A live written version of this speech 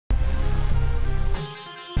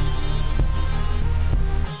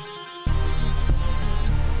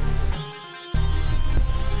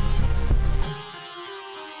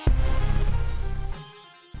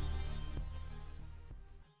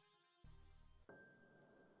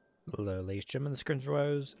Hello, ladies and gentlemen, this is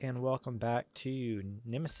Rose, and welcome back to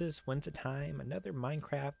Nemesis When's It Time, another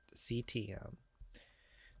Minecraft CTM.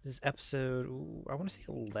 This is episode, I want to say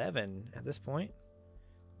 11 at this point,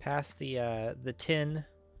 past the 10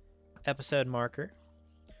 episode marker,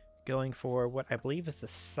 going for what I believe is the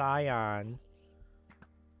Cyan,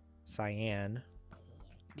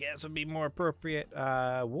 guess would be more appropriate,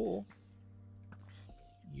 wool.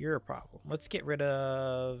 You're a problem. Let's get rid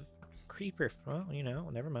of creeper. Well, you know,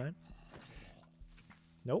 never mind.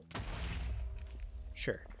 Nope.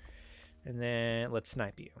 Sure. And then let's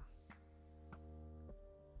snipe you.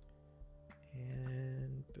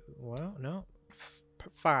 And well, no,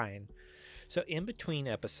 fine. So in between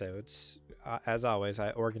episodes, as always,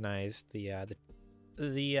 I organized the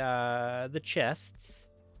chests,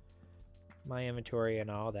 my inventory,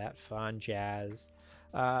 and all that fun jazz.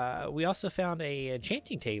 We also found a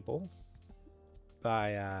enchanting table.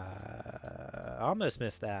 I almost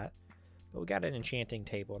missed that, but we got an enchanting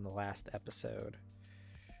table in the last episode.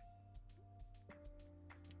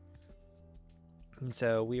 And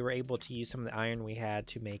so we were able to use some of the iron we had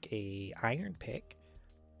to make a iron pick,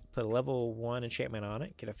 put a level 1 enchantment on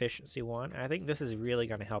it, get efficiency 1. I think this is really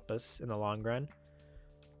going to help us in the long run.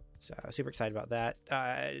 So super excited about that.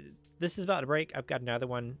 This is about to break. I've got another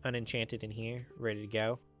one unenchanted in here, ready to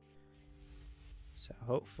go. So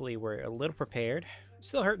hopefully we're a little prepared.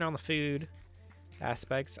 Still hurting on the food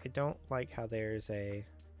aspects. I don't like how there's a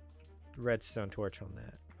redstone torch on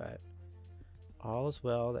that, but all is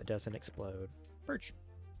well that doesn't explode. Birch.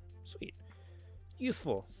 Sweet.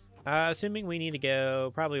 Useful. Assuming we need to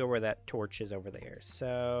go probably over where that torch is over there.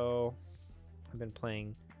 So I've been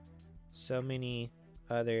playing so many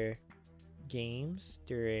other games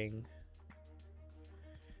during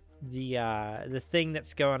the thing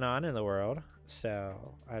that's going on in the world.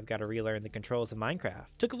 So I've got to relearn the controls of Minecraft.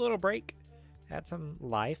 Took a little break, had some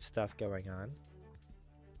life stuff going on,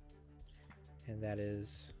 and that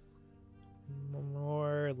is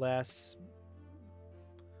more or less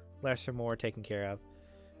or more taken care of.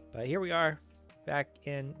 But here we are, back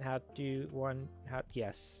in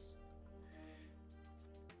yes.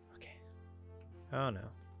 Okay. Oh no.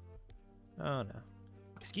 Oh no.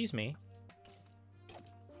 Excuse me.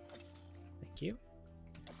 Thank you.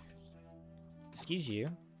 Excuse you.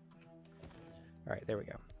 All right, there we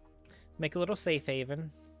go. Make a little safe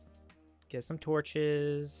haven. Get some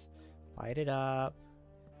torches. Light it up.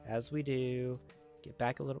 As we do. Get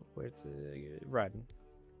back a little. Where's run?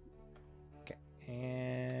 Okay,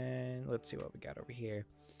 and let's see what we got over here.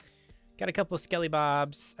 Got a couple of skelly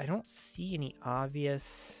bobs. I don't see any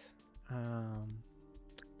obvious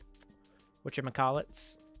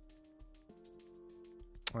whatchamacallits.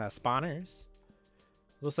 Spawners.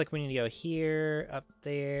 Looks like we need to go here, up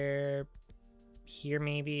there, here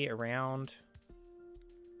maybe, around.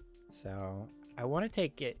 So I want to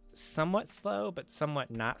take it somewhat slow, but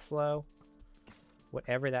somewhat not slow.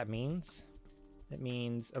 Whatever that means. It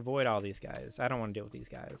means avoid all these guys. I don't want to deal with these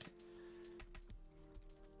guys.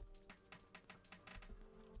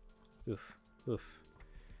 Oof, oof.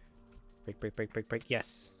 Break, break, break, break, break.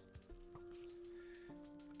 Yes.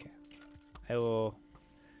 Okay. I will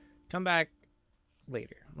come back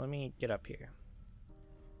later. Let me get up here.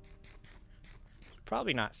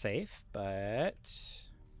 Probably not safe, but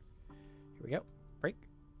here we go. Break.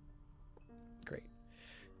 Great.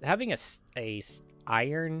 Having a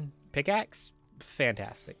iron pickaxe,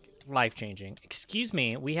 fantastic, life-changing. Excuse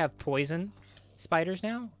me, we have poison spiders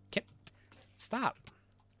now. Stop.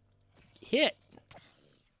 Hit.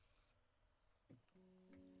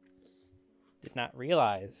 Did not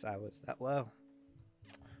realize I was that low.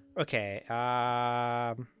 Okay,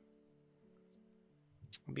 I'll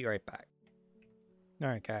be right back. All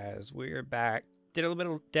right, guys, we're back. Did a little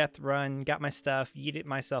bit of death run, got my stuff, yeeted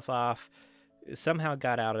myself off, somehow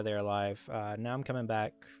got out of there alive. Now I'm coming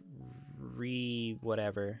back,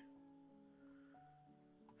 whatever.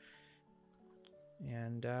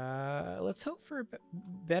 And let's hope for a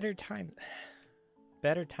better time.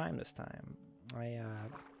 Better time this time.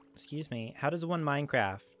 Excuse me, how does one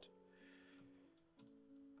Minecraft?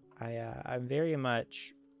 I'm very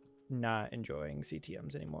much not enjoying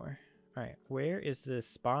CTMs anymore. Alright, where is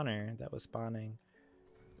this spawner that was spawning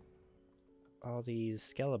all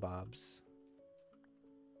these skelebobs?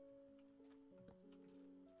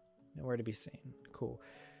 Nowhere to be seen. Cool.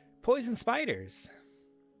 Poison spiders.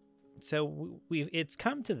 So it's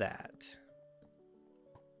come to that.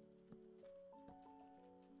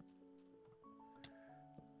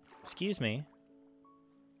 Excuse me.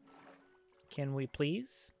 Can we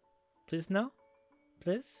please? Please no?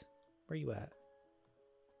 Please? Where you at?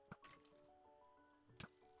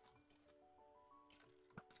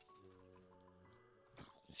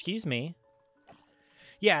 Excuse me.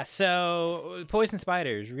 Yeah, so poison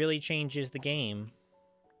spiders really changes the game.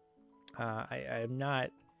 I'm not...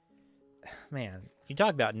 Man, you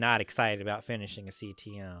talk about not excited about finishing a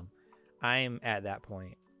CTM. I'm at that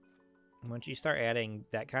point. Once you start adding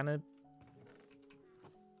that kind of...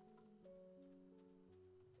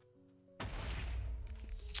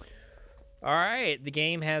 Alright, the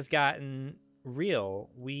game has gotten real.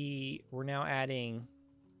 We're now adding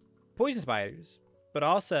poison spiders, but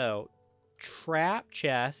also trap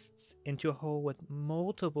chests into a hole with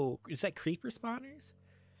multiple... Is that creeper spawners?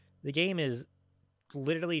 The game is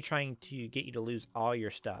literally trying to get you to lose all your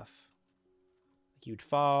stuff. Like you'd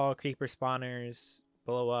fall, creeper spawners,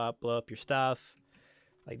 blow up your stuff.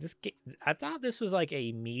 Like this game, I thought this was like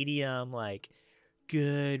a medium, like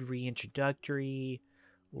good reintroductory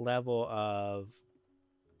level of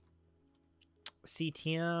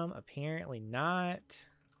CTM. Apparently not.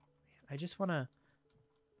 I just wanna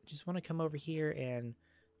come over here and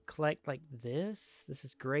collect like this. This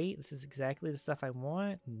is great. This is exactly the stuff I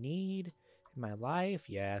want, need in my life.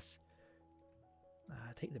 Yes.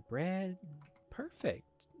 Take the bread. Perfect.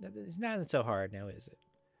 It's not so hard now, is it?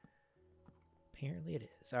 Apparently it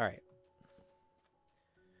is. All right.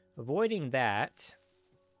 Avoiding that.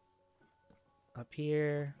 Up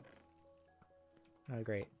here. Oh,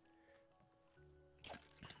 great.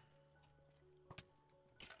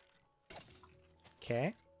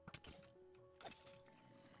 Okay.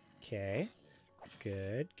 Okay.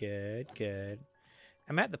 Good, good, good.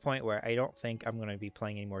 I'm at the point where I don't think I'm going to be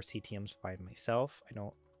playing any more CTMs by myself. I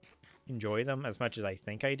don't enjoy them as much as I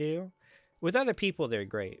think I do. With other people, they're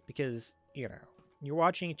great because, you know, you're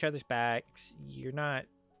watching each other's backs. You're not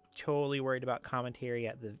totally worried about commentary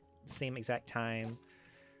at the same exact time.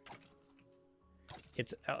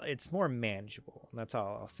 It's more manageable. That's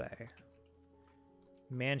all I'll say.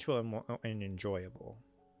 Manageable and enjoyable.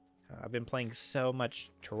 I've been playing so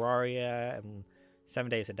much Terraria and 7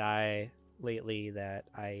 Days to Die lately that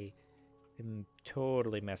I am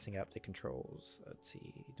totally messing up the controls. Let's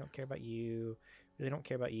see. Don't care about you. Really don't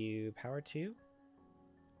care about you. Power 2?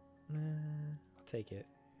 I'll take it.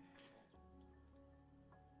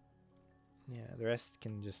 Yeah, the rest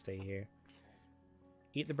can just stay here.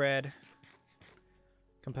 Eat the bread.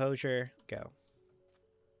 Composure. Go.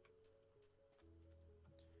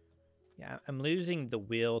 Yeah, I'm losing the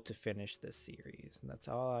will to finish this series, and that's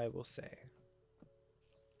all I will say.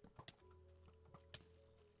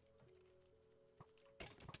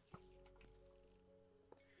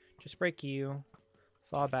 Just break you,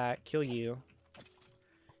 fall back, kill you,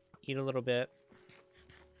 eat a little bit,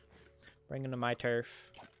 bring them to my turf,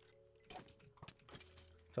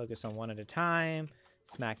 focus on one at a time,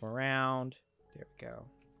 smack them around. There we go.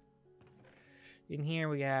 In here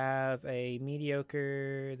we have a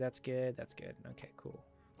mediocre. That's good. That's good. Okay, cool.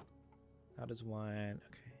 How does one?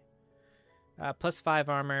 Okay. +5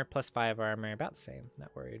 armor, +5 armor. About the same.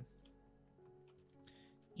 Not worried.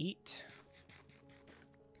 Eat.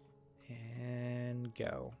 And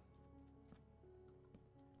go.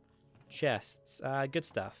 Chests. Good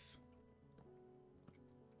stuff.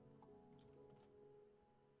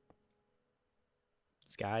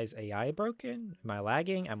 This guy's AI broken? Am I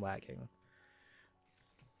lagging? I'm lagging.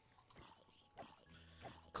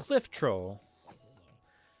 Cliff Troll.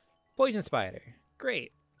 Poison Spider.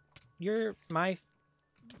 Great. You're my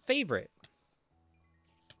favorite.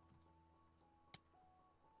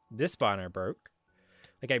 This spawner broke.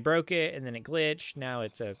 Like I broke it and then it glitched. Now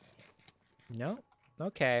it's a... No?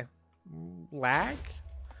 Okay. Lag?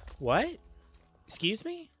 What? Excuse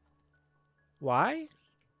me? Why?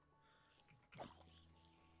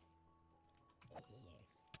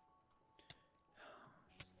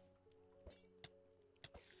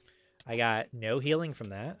 I got no healing from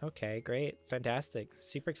that. Okay, great. Fantastic.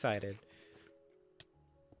 Super excited.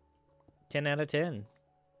 10 out of 10.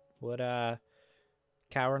 Would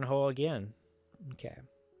cower in a hole again. Okay.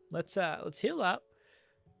 Let's heal up.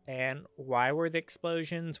 And why were the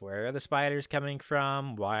explosions? Where are the spiders coming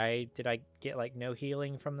from? Why did I get like no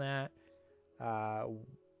healing from that?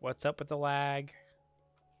 What's up with the lag?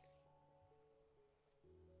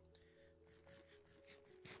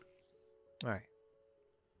 All right.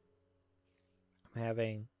 I'm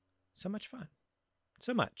having so much fun.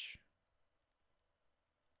 So much.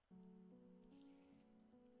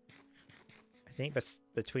 I think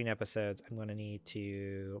between episodes, I'm going to need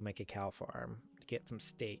to make a cow farm to get some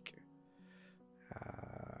steak.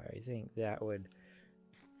 I think that would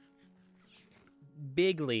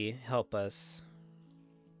bigly help us.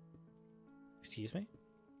 Excuse me?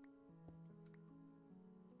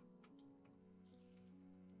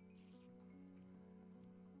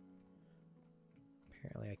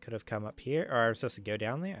 Apparently I could have come up here, or I'm supposed to go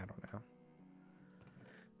down there? I don't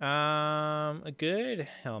know. A good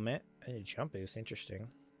helmet. A jump boost, interesting.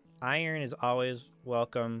 Iron is always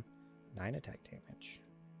welcome. 9 attack damage.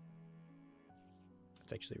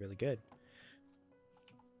 That's actually really good.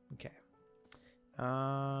 Okay.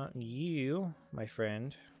 You, my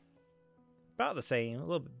friend, about the same, a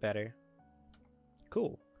little bit better.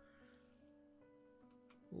 Cool.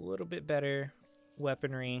 A little bit better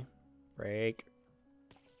weaponry. Break.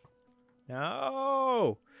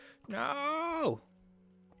 No! No!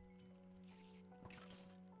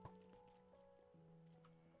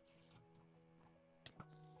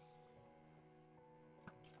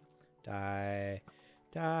 Die.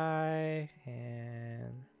 Die.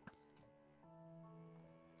 And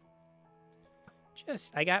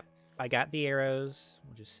just I got the arrows.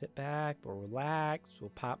 We'll just sit back, we'll relax,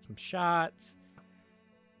 we'll pop some shots.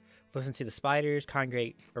 Listen to the spiders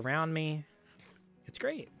congregate around me. It's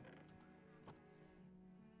great.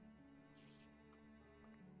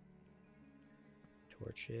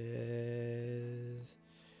 Torches.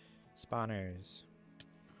 Spawners.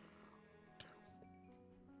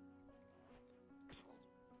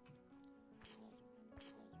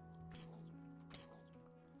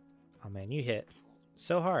 Oh man, you hit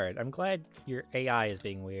so hard. I'm glad your AI is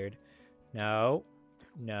being weird. No.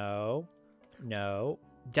 No. No.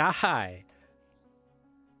 Die!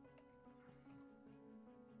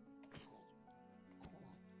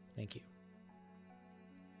 Thank you.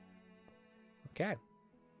 Okay.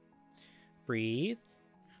 Breathe.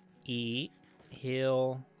 Eat.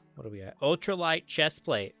 Heal. What do we got? Ultralight chest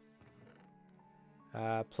plate.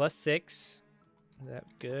 +6. Is that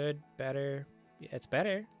good? Better? Yeah, it's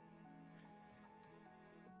better.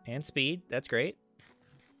 And speed. That's great.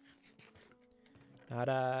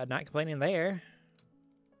 Not complaining there.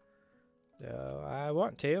 So I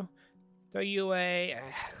want to throw you away.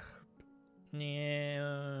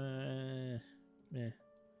 Yeah.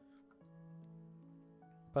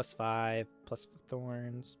 +5, plus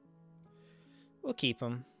thorns. We'll keep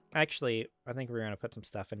them. Actually, I think we're gonna put some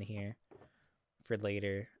stuff in here for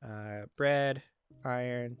later. Bread,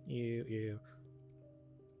 iron, you.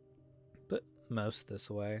 Put most this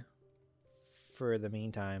way for the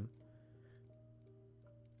meantime.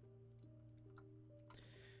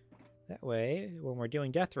 That way, when we're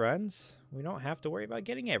doing death runs, we don't have to worry about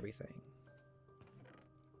getting everything.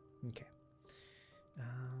 Okay.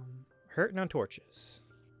 Hurting on torches.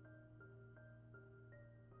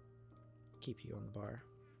 Keep you on the bar.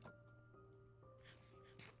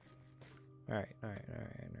 Alright.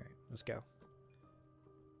 Let's go.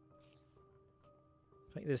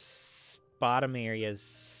 I think this bottom area is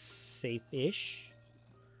safe-ish.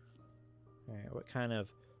 Alright, what kind of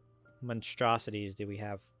monstrosities do we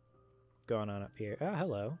have going on up here? Oh,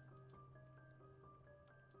 hello.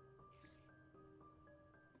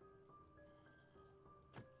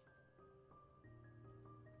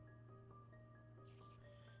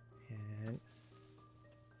 And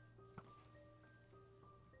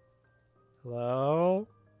hello?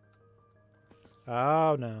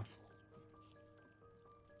 Oh no.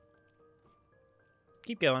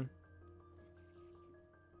 Keep going.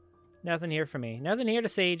 Nothing here for me. Nothing here to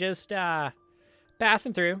see, just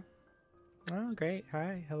passing through. Oh, great.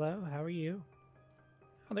 Hi. Hello. How are you?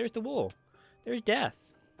 Oh, there's the wool. There's death.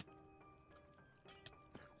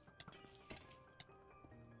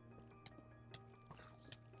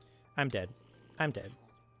 I'm dead. I'm dead.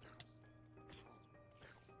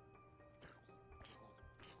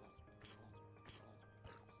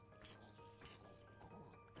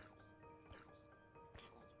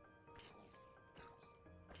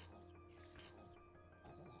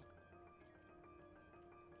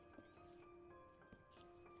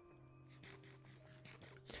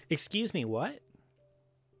 Excuse me, what?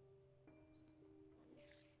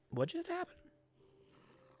 What just happened?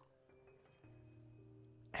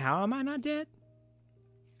 How am I not dead?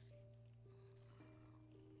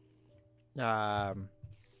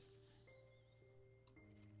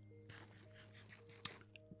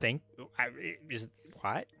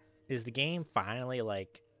 What? Is the game finally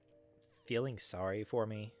like feeling sorry for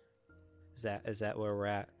me? Is that where we're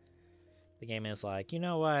at? The game is like, you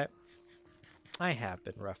know what? I have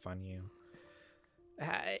been rough on you.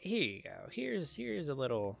 Here you go. Here's a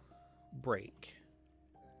little break.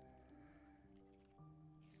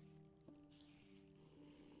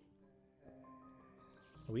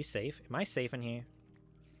 Are we safe? Am I safe in here?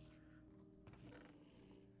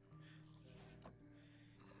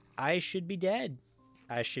 I should be dead.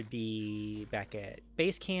 I should be back at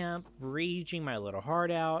base camp, raging my little heart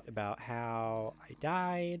out about how I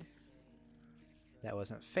died. That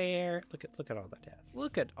wasn't fair. Look at all that death.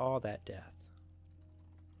 Look at all that death.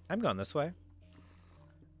 I'm going this way.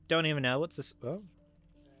 Don't even know what's this. Oh.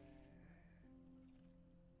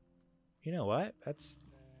 You know what? That's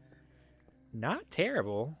not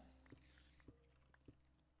terrible.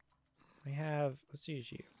 We have, let's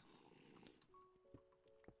use you.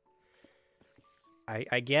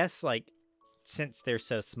 I guess, like, since they're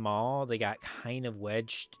so small, they got kind of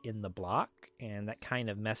wedged in the block, and that kind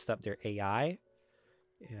of messed up their AI.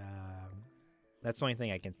 That's the only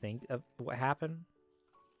thing I can think of what happened.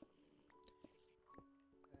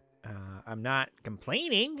 I'm not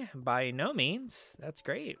complaining by no means. That's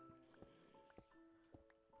great.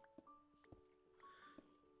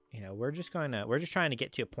 You know, we're just trying to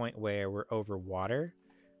get to a point where we're over water,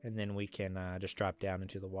 and then we can just drop down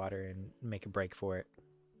into the water and make a break for it.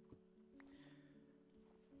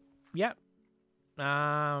 Yep.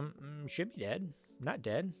 Should be dead. Not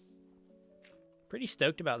dead. Pretty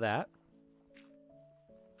stoked about that.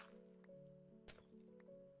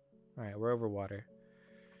 All right, we're over water.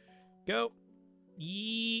 Go.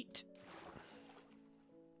 Yeet.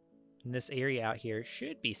 And this area out here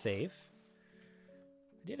should be safe.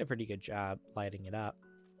 I did a pretty good job lighting it up.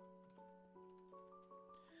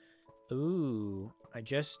 Ooh, I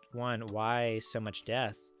just won. Why so much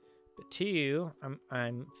death? But two,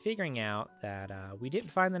 I'm figuring out that we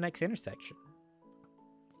didn't find the next intersection.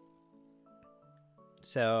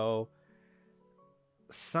 So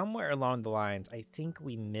somewhere along the lines, I think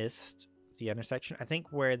we missed the intersection. I think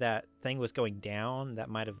where that thing was going down, that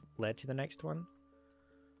might have led to the next one.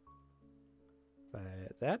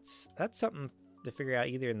 But that's something to figure out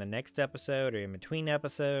either in the next episode or in between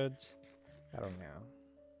episodes. I don't know.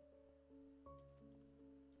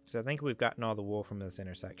 So I think we've gotten all the wool from this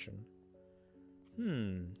intersection.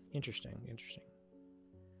 Interesting.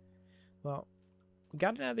 Well, we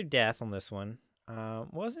got another death on this one.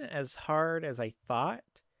 Wasn't as hard as I thought.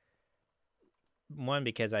 One,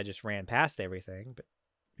 because I just ran past everything, but,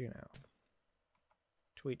 you know,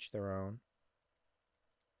 to each their own.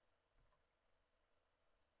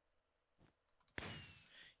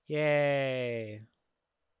 Yay!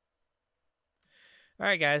 All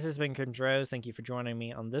right, guys, this has been Condros. Thank you for joining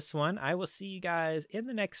me on this one. I will see you guys in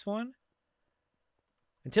the next one.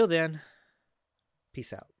 Until then,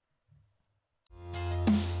 peace out.